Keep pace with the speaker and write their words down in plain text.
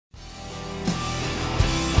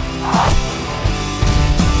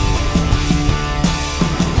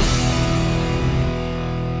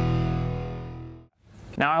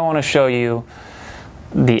Now I want to show you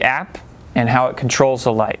the app and how it controls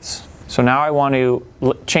the lights. So now I want to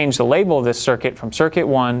change the label of this circuit from circuit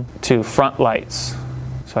 1 to front lights.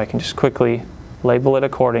 So I can just quickly label it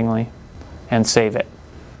accordingly and save it.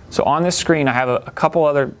 So on this screen I have a couple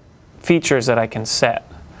other features that I can set.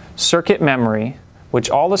 Circuit memory,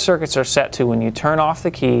 which all the circuits are set to when you turn off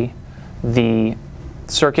the key, the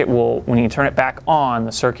circuit will, when you turn it back on,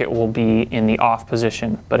 the circuit will be in the off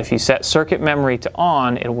position. But if you set circuit memory to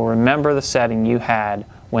on, it will remember the setting you had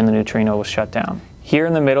when the neutrino was shut down. Here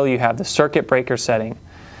in the middle you have the circuit breaker setting.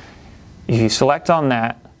 If you select on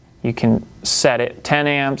that, you can set it 10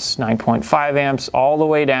 amps, 9.5 amps, all the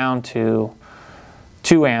way down to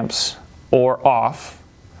 2 amps or off,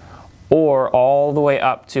 or all the way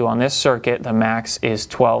up to, on this circuit, the max is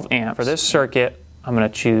 12 amps. For this circuit, I'm going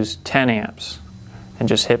to choose 10 amps and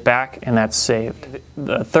just hit back, and that's saved.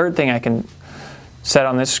 The third thing I can set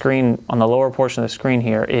on this screen, on the lower portion of the screen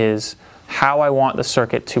here, is how I want the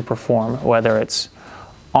circuit to perform, whether it's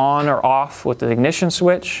on or off with the ignition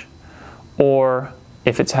switch, or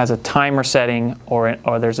if it has a timer setting, or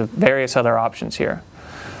there's various other options here.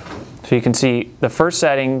 So you can see the first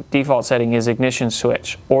setting, default setting, is ignition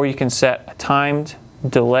switch, or you can set a timed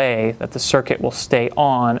delay that the circuit will stay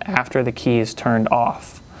on after the key is turned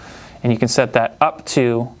off. And you can set that up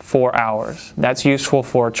to 4 hours. That's useful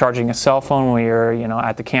for charging a cell phone when you're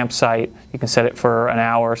at the campsite. You can set it for an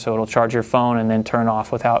hour so it'll charge your phone and then turn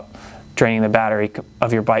off without draining the battery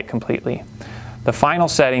of your bike completely. The final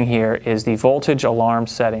setting here is the voltage alarm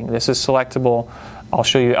setting. This is selectable. I'll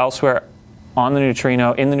show you elsewhere on the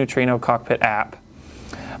Neutrino, in the Neutrino Cockpit app.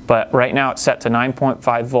 But right now it's set to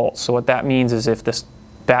 9.5 volts. So what that means is if this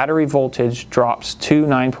battery voltage drops to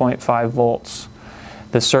 9.5 volts,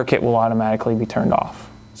 the circuit will automatically be turned off.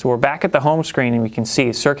 So we're back at the home screen, and we can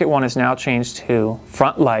see circuit 1 is now changed to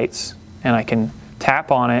front lights, and I can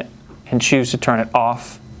tap on it and choose to turn it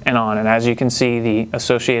off and on. And as you can see, the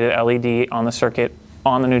associated LED on the circuit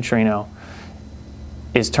on the Neutrino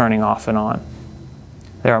is turning off and on.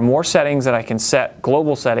 There are more settings that I can set,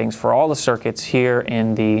 global settings for all the circuits, here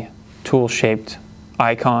in the tool-shaped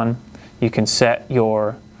icon. You can set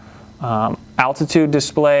your altitude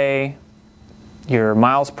display, your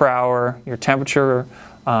miles per hour, your temperature,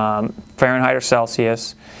 Fahrenheit or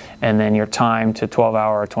Celsius, and then your time to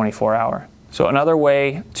 12-hour or 24-hour. So another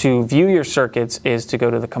way to view your circuits is to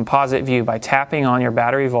go to the composite view by tapping on your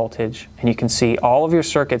battery voltage, and you can see all of your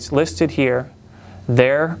circuits listed here,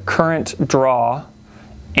 their current draw,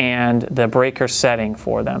 and the breaker setting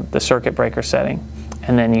for them, the circuit breaker setting.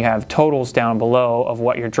 And then you have totals down below of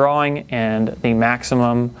what you're drawing and the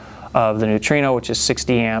maximum of the Neutrino, which is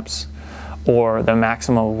 60 amps, or the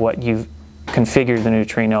maximum of what you've configured the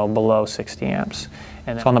Neutrino below 60 amps.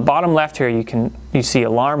 And so on the bottom left here, you see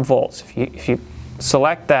alarm volts. If you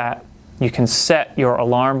select that, you can set your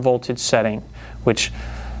alarm voltage setting, which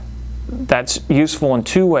that's useful in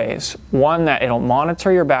 2 ways. One, that it'll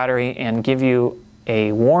monitor your battery and give you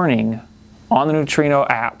a warning on the Neutrino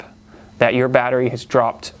app that your battery has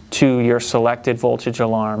dropped to your selected voltage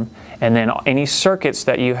alarm, and then any circuits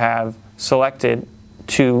that you have selected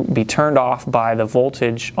to be turned off by the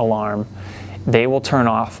voltage alarm, they will turn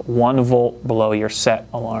off 1 volt below your set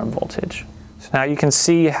alarm voltage. So now you can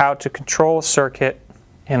see how to control a circuit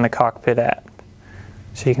in the Cockpit app.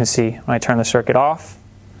 So you can see when I turn the circuit off,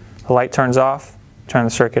 the light turns off, turn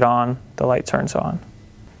the circuit on, the light turns on.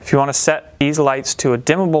 If you want to set these lights to a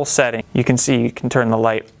dimmable setting, you can see you can turn the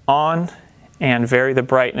light on and vary the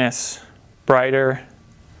brightness, brighter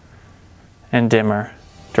and dimmer,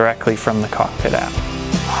 directly from the Cockpit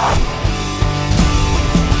app.